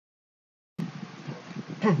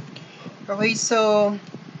Okay, so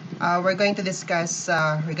we're going to discuss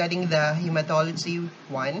regarding the hematology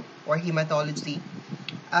one or hematology.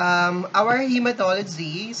 Our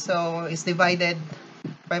hematology is divided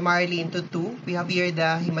primarily into two. We have here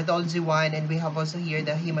the hematology one, and we have also here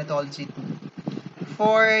the hematology two.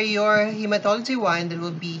 For your hematology one, that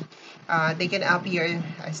will be taken up here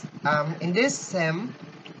as, in this SEM.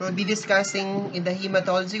 We'll be discussing in the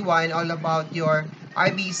hematology one all about your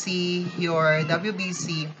RBC, your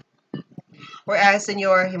WBC. Whereas in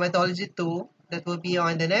your hematology 2, that will be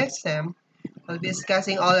on the next SEM, we'll be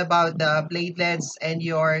discussing all about the platelets and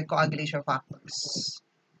your coagulation factors.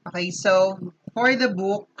 Okay, so for the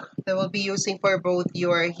book that we'll be using for both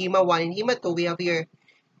your Hema 1 and Hema 2, we have here,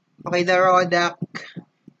 okay, the Rodak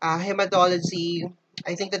Hematology.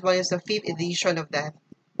 I think that one is the 5th edition of that.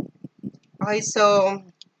 Okay, so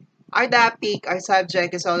our topic, our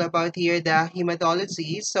subject is all about here the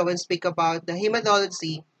hematology. So when we speak about the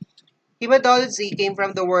hematology, hematology came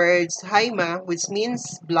from the words Hema, which means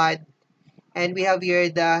blood, and we have here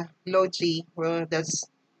the logi, well, that's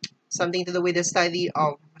something to do with the study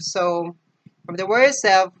of. So from the word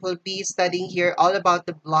itself, we'll be studying here all about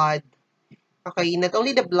the blood. Okay, not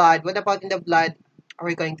only the blood, what about in the blood are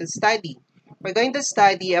we going to study? We're going to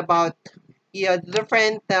study about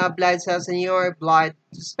different blood cells in your blood,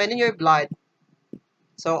 suspended in your blood.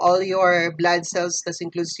 So all your blood cells, that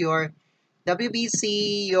includes your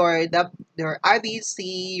WBC, your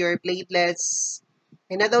RBC, your platelets.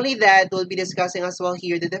 And not only that, we'll be discussing as well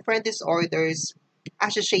here the different disorders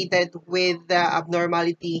associated with the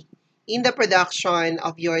abnormality in the production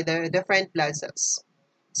of the different blood cells.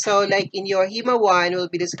 So like in your HEMA 1, we'll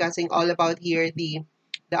be discussing all about here the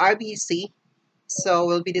RBC. So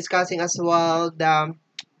we'll be discussing as well the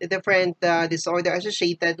different disorder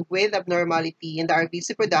associated with abnormality in the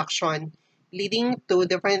RBC production, leading to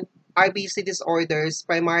different RBC disorders.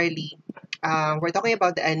 Primarily, we're talking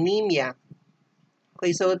about the anemia.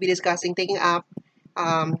 Okay, so we'll be discussing taking up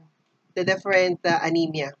um, the different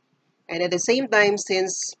anemia. And at the same time,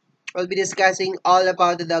 since we'll be discussing all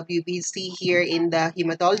about the WBC here in the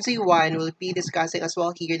hematology one, we'll be discussing as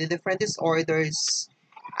well here the different disorders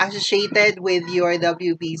associated with your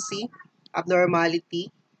WBC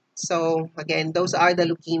abnormality. So again, those are the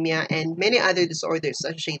leukemia and many other disorders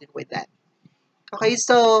associated with that. Okay,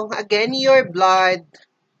 so again, your blood,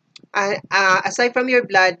 aside from your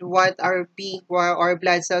blood, what are or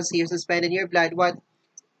blood cells here suspended in your blood? What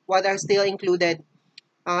are still included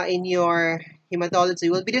in your hematology?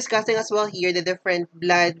 We'll be discussing as well here the different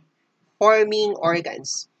blood forming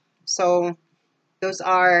organs. So those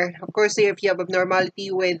are, of course, if you have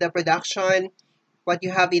abnormality with the production, what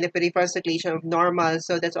you have in the peripheral circulation of normal.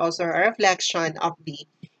 So that's also a reflection of the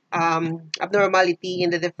abnormality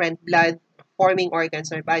in the different blood forming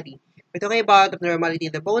organs in our body. We're talking about abnormality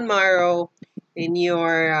in the bone marrow, in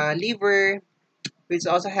your liver, which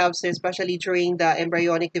also helps especially during the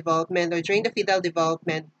embryonic development or during the fetal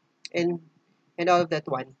development and all of that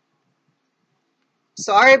one.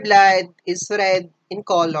 So our blood is red in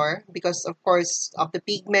color because of course of the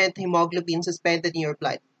pigment hemoglobin suspended in your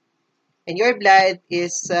blood. And your blood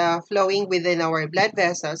is flowing within our blood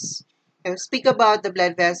vessels. And we speak about the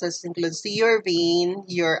blood vessels includes your vein,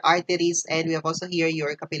 your arteries, and we have also here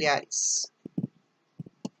your capillaries.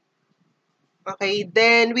 Okay,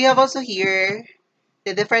 then we have also here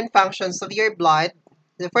the different functions of your blood.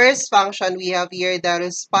 The first function we have here the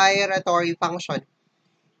respiratory function.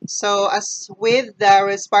 So as with the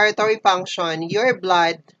respiratory function, your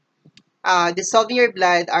blood, dissolved in your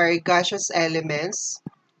blood are gaseous elements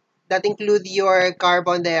that include your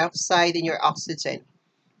carbon dioxide and your oxygen.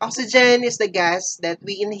 Oxygen is the gas that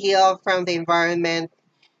we inhale from the environment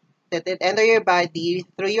that it enter your body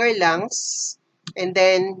through your lungs, and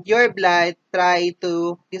then your blood try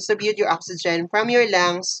to distribute your oxygen from your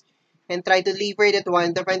lungs and try to deliver that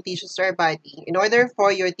one different tissues to our body in order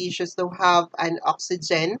for your tissues to have an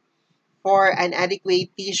oxygen for an adequate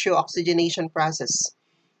tissue oxygenation process.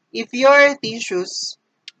 If your tissues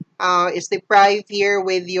is deprived here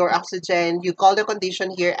with your oxygen, you call the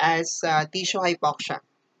condition here as tissue hypoxia,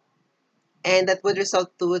 and that would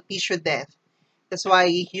result to tissue death. That's why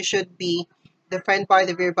you should be, the front part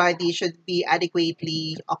of your body should be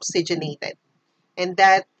adequately oxygenated. And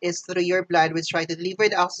that is through your blood, which try to deliver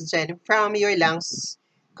the oxygen from your lungs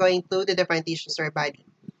going to the different tissues of our body.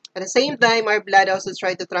 At the same time, our blood also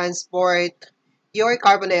try to transport your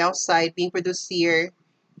carbon dioxide being produced here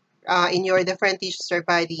in your different tissues of our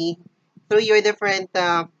body through your different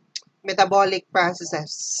metabolic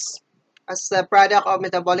processes. As a product of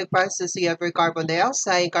metabolic process, you have your carbon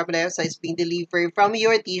dioxide. Carbon dioxide is being delivered from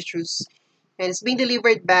your tissues and it's being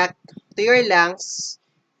delivered back to your lungs.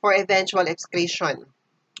 for eventual excretion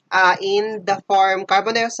in the form,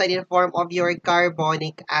 carbon dioxide in the form of your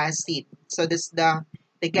carbonic acid. So this is the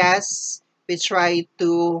gas we try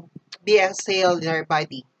to be exhaled in our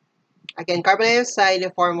body. Again, carbon dioxide in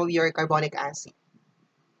the form of your carbonic acid.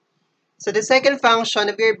 So the second function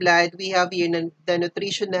of your blood, we have here the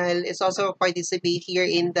nutritional, is also participate here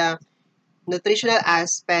in the nutritional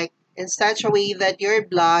aspect in such a way that your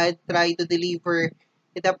blood try to deliver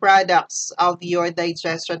the products of your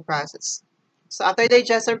digestion process. So after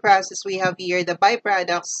digestion process, we have here the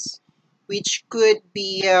byproducts which could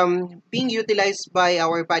be being utilized by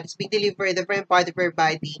our bodies, being delivered different part of your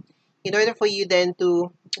body in order for you then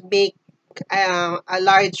to make a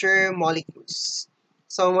larger molecules.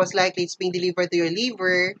 So most likely it's being delivered to your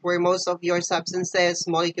liver where most of your substances,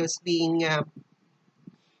 molecules being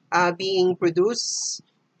produced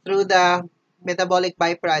through the metabolic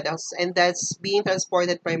byproducts, and that's being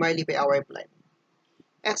transported primarily by our blood.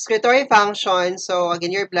 Excretory function, so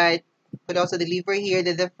again, your blood could also deliver here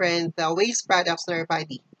the different waste products in our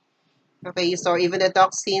body. Okay, so even the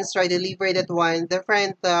toxins are delivered at one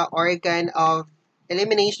different organ of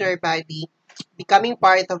elimination in our body, becoming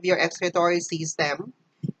part of your excretory system.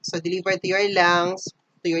 So delivered to your lungs,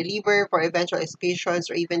 to your liver for eventual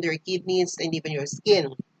excretions, or even to your kidneys and even your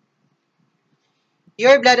skin.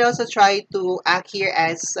 Your blood also try to act here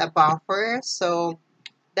as a buffer. So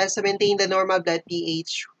that's to maintain the normal blood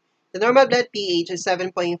pH. The normal blood pH is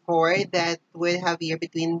 7.4. That will have here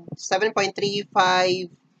between 7.35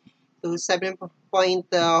 to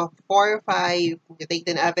 7.45. You take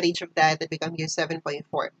the average of that, it becomes here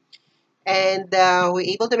 7.4. And we're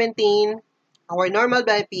able to maintain our normal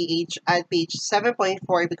blood pH at pH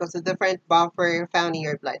 7.4 because of different buffer found in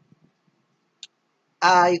your blood.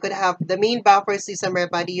 You could have the main buffer system where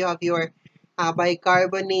body you have your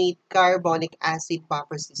bicarbonate carbonic acid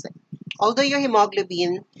buffer system. Although your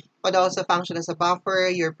hemoglobin could also function as a buffer,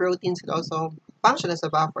 your proteins could also function as a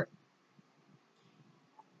buffer.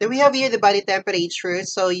 Then we have here the body temperature.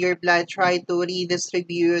 So your blood try to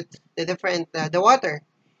redistribute the different the water,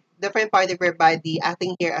 different part of your body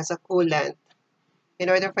acting here as a coolant in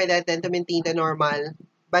order for that then to maintain the normal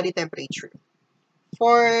body temperature.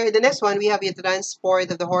 For the next one, we have the transport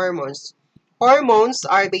of the hormones. Hormones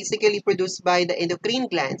are basically produced by the endocrine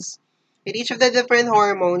glands. In each of the different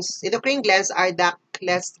hormones, endocrine glands are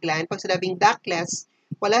ductless gland. Pag sinabing ductless,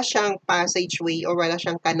 wala siyang passageway or wala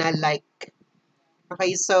siyang canal-like.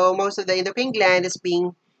 Okay, so most of the endocrine gland is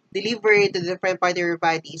being delivered to the different part of your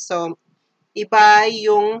body. So, iba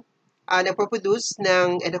yung nagpo-produce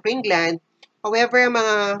ng endocrine gland. However,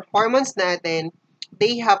 mga hormones natin,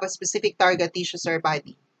 they have a specific target tissue sa our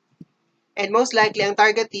body. And most likely, ang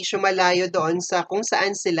target tissue malayo doon sa kung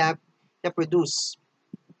saan sila na-produce.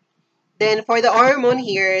 Then, for the hormone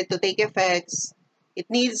here to take effects, it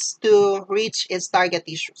needs to reach its target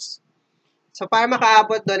tissues. So, para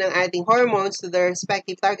makaabot doon ang ating hormones to their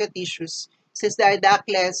respective target tissues, since they are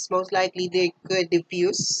ductless, most likely they could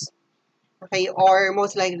diffuse, okay, or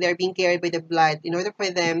most likely they're being carried by the blood in order for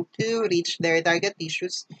them to reach their target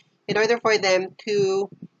tissues, in order for them to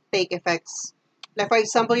take effects. Like for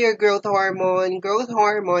example, your growth hormone. Growth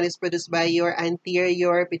hormone is produced by your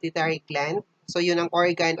anterior pituitary gland. So yun ang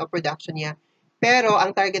organ o production niya. Pero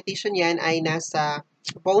ang target tissue niyan ay nasa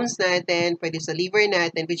bones natin, pwede sa liver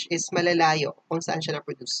natin, which is malalayo kung saan siya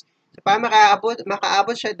na-produce. So para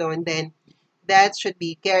makaabot siya doon, then that should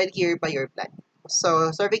be carried here by your blood.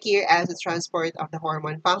 So serve it here as the transport of the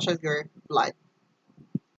hormone function of your blood.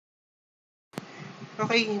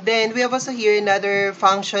 Okay, then we have also here another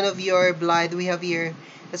function of your blood. We have here,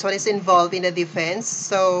 this one is involved in the defense.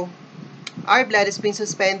 So our blood is being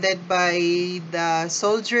suspended by the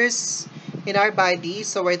soldiers in our body.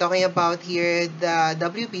 So we're talking about here the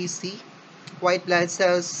WBC, white blood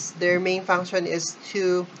cells. Their main function is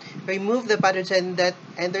to remove the pathogen that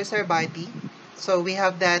enters our body. So we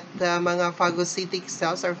have that mga phagocytic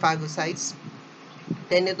cells or phagocytes.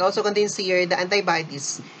 Then it also contains here the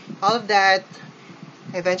antibodies. All of that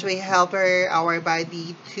eventually help our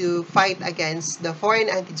body to fight against the foreign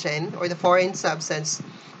antigen or the foreign substance,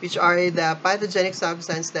 which are the pathogenic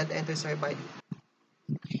substance that enters our body.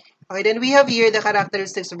 Okay, then we have here the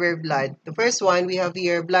characteristics of your blood. The first one, we have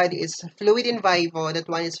here, blood is fluid in vivo. That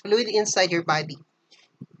one is fluid inside your body.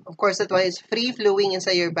 Of course, that one is free flowing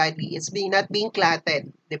inside your body. It's not being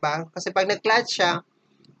clotted, di ba? Kasi pag nag-clot siya,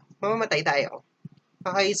 mamamatay tayo.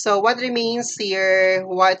 Okay, so what remains here,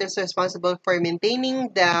 what is responsible for maintaining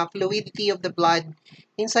the fluidity of the blood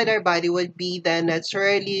inside our body would be the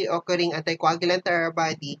naturally occurring anticoagulant in our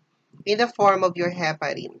body in the form of your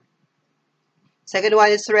heparin. Second one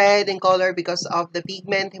is red in color because of the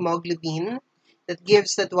pigment hemoglobin. that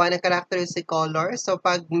gives that one a characteristic color. So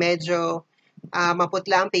pag medyo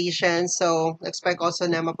maputla ang patient, so expect also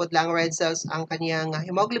na maputla ang red cells ang kanyang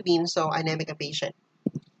hemoglobin, so anemic ang patient.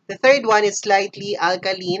 The third one is slightly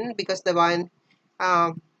alkaline because the one,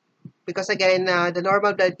 because again, the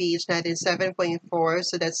normal blood pH natin is 7.4,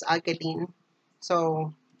 so that's alkaline.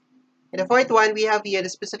 So, in the fourth one, we have here the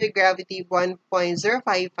specific gravity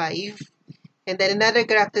 1.055. And then another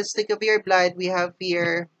characteristic of your blood we have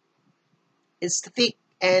here is thick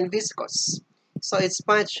and viscous. So it's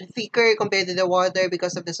much thicker compared to the water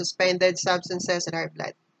because of the suspended substances in our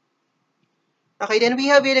blood. Okay, then we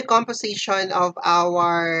have here the composition of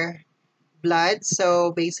our blood.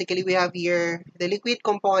 So basically, we have here the liquid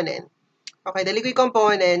component. Okay, the liquid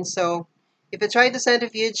component, so if you try to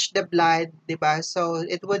centrifuge the blood, diba? So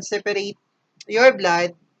it would separate your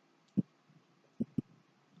blood.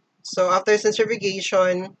 So after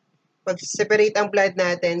centrifugation, pag-separate ang blood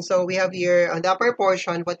natin, so we have here on the upper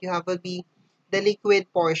portion, what you have will be the liquid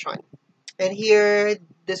portion. And here,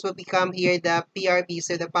 this will become here the PRB,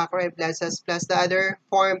 so the packed red blood cells plus the other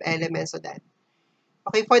form elements of that.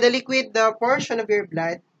 Okay, for the liquid, the portion of your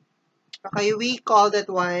blood, okay, we call that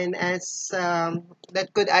one as,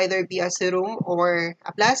 that could either be a serum or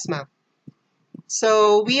a plasma.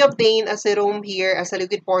 So we obtain a serum here as a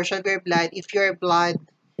liquid portion of your blood if your blood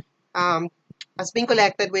has been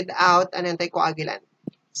collected without an anticoagulant.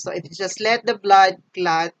 So if you just let the blood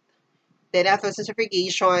clot, then after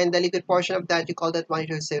centrifugation, the liquid portion of that, you call that one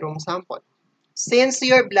your serum sample. Since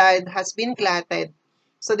your blood has been clotted,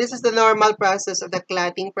 so this is the normal process of the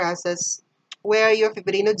clotting process where your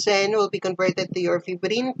fibrinogen will be converted to your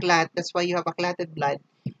fibrin clot. That's why you have a clotted blood.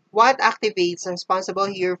 What activates responsible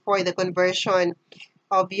here for the conversion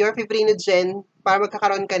of your fibrinogen para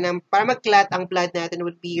magkakaroon ka ng, para mag-clot ang blood natin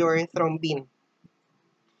would be your thrombin.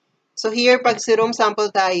 So here, pag serum sample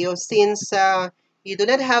tayo, since you do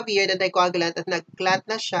not have here the anticoagulant at nag-clot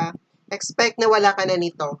na siya, expect na wala ka na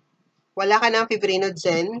nito. Wala ka ng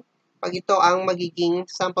fibrinogen pag ito ang magiging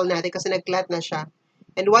sample natin kasi nag-clot na siya.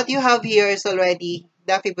 And what you have here is already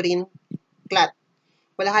the fibrin clot.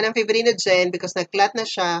 Wala ka ng fibrinogen because nag-clot na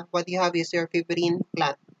siya, what you have is your fibrin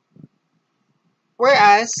clot.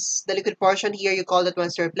 Whereas, the liquid portion here, you call that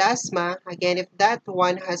one your plasma. Again, if that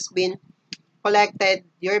one has been collected,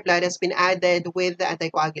 your blood has been added with the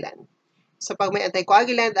anticoagulant. So, pag may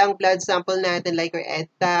anticoagulant ang blood sample natin, like your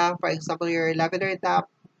ETA, for example, your lavender tap,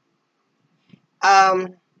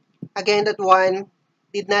 again, that one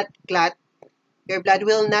did not clot. Your blood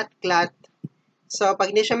will not clot. So,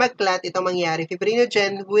 pag hindi siya mag-clot, itong mangyari,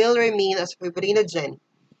 fibrinogen will remain as fibrinogen.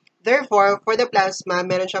 Therefore, for the plasma,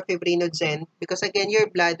 meron siya fibrinogen because again, your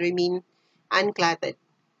blood remain unclotted.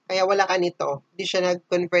 Kaya wala ka nito. Hindi siya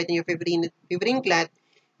nag-convert in your fibrin clot.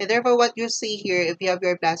 And therefore, what you see here, if you have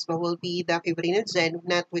your plasma, will be the fibrinogen,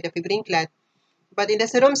 not with the fibrin clot. But in the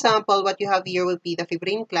serum sample, what you have here will be the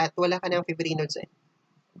fibrin clot. Wala ka ng fibrinogen.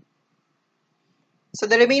 So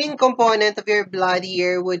the remaining component of your blood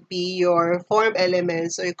here would be your form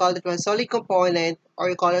elements, or you call it one solid component,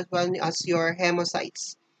 or you call it one as your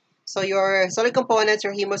hemocytes. So your solid components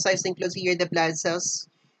or hemocytes includes here the blood cells.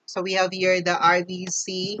 So we have here the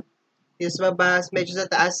RBC. This babas, medyo sa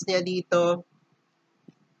taas niya dito.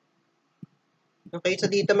 Okay, so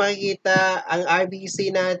dito makikita ang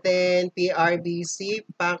RBC natin, PRBC,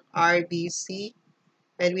 PAC-RBC.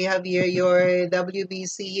 And we have here your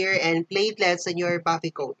WBC here and platelets and your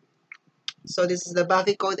Buffy coat. So this is the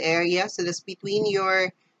Buffy coat area. So that's between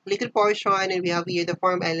your liquid portion and we have here the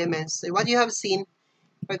form elements. And what you have seen,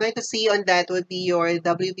 we're going to see on that would be your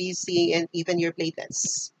WBC and even your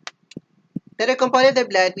platelets. The other component of the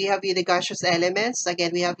blood, we have here the gaseous elements.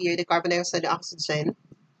 Again, we have here the carbon dioxide and oxygen.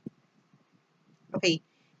 Okay.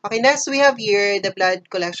 Okay, next we have here the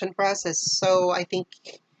blood collection process. So I think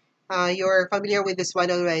you're familiar with this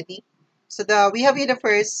one already. So we have here the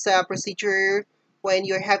first procedure when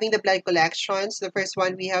you're having the blood collections. The first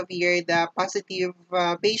one we have here the positive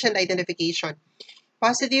patient identification.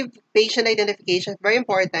 Positive patient identification is very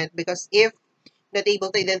important because if not able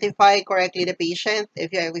to identify correctly the patient,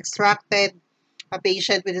 if you have extracted a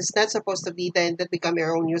patient which is not supposed to be, then that become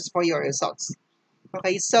erroneous for your results.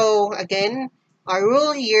 Okay, so again, our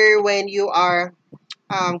rule here when you are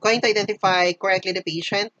going to identify correctly the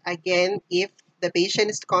patient, again, if the patient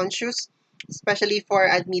is conscious, especially for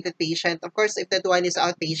admitted patient. Of course, if that one is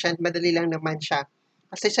outpatient, madali lang naman siya.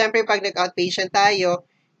 Kasi syempre, pag nag-outpatient tayo,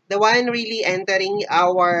 the one really entering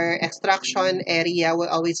our extraction area will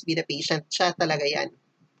always be the patient. Siya talaga yan.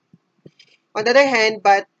 On the other hand,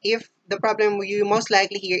 but if the problem you most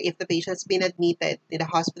likely here, if the patient's been admitted in the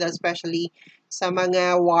hospital, especially sa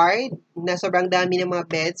mga ward na sobrang dami ng mga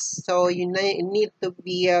beds. So, need to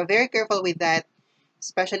be very careful with that,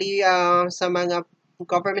 especially sa mga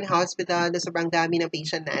government hospital na sobrang dami ng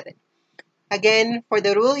patient natin. Again, for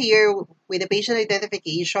the rule here with the patient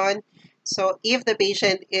identification, so if the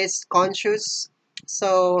patient is conscious,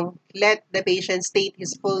 so let the patient state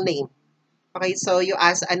his full name. Okay, so you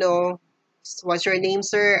ask, what's your name,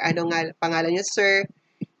 sir? Ano nga pangalan niyo, sir?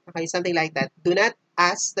 Okay, something like that. Do not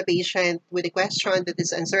ask the patient with a question that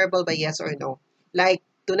is answerable by yes or no. Like,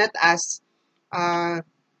 do not ask, uh,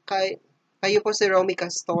 kayo po si Romy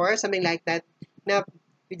Castor, something like that, na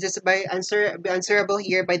just be answerable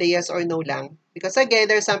here by the yes or no lang. Because again,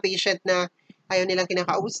 there's some patient na ayaw nilang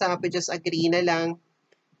kinakausap, we just agree na lang.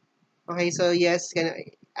 Okay, so yes,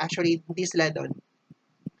 actually, hindi sila doon.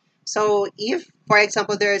 So if, for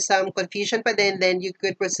example, there is some confusion pa then you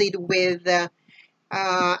could proceed with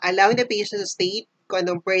allowing the patient to state kung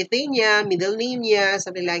anong birthday niya, middle name niya,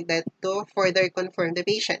 something like that to further confirm the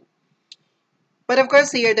patient. But of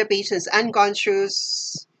course, here the patient's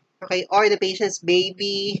unconscious, okay, or the patient's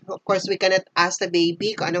baby. Of course, we cannot ask the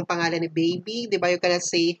baby kung anong pangalan ni baby. Di ba? You cannot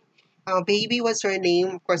say, baby, what's her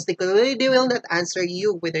name? Of course, they will not answer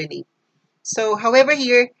you with their name. So, however,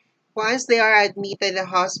 here, once they are admitted in the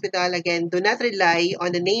hospital, again, do not rely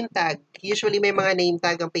on the name tag. Usually, may mga name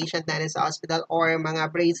tag ang patient natin sa hospital or mga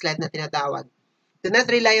bracelet na tinatawag. Do not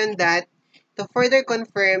rely on that. To further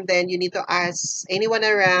confirm, then you need to ask anyone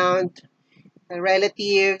around,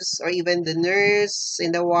 relatives, or even the nurse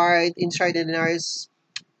in the ward, in charge of the nurse,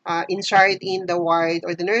 in charge in the ward,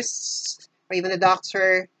 or the nurse, or even the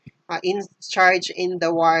doctor in charge in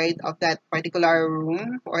the ward of that particular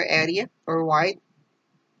room or area or ward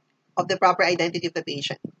of the proper identity of the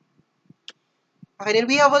patient. Okay, then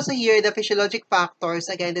we have also here the physiologic factors.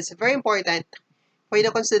 Again, this is very important for you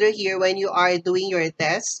to consider here when you are doing your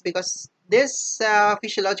test because this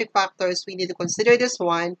physiologic factors, we need to consider this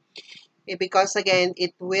one because again,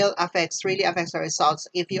 it will really affects the results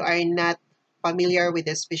if you are not familiar with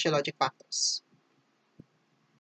these physiologic factors.